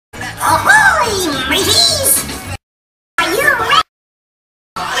Ahoy, mateys! Are you ready?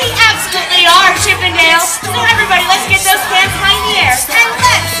 We absolutely are, Chippendale. So everybody, let's get those cans high in the air. And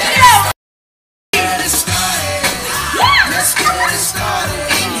let's go! Let's get it started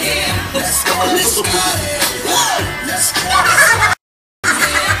in here. Let's go, let's start it.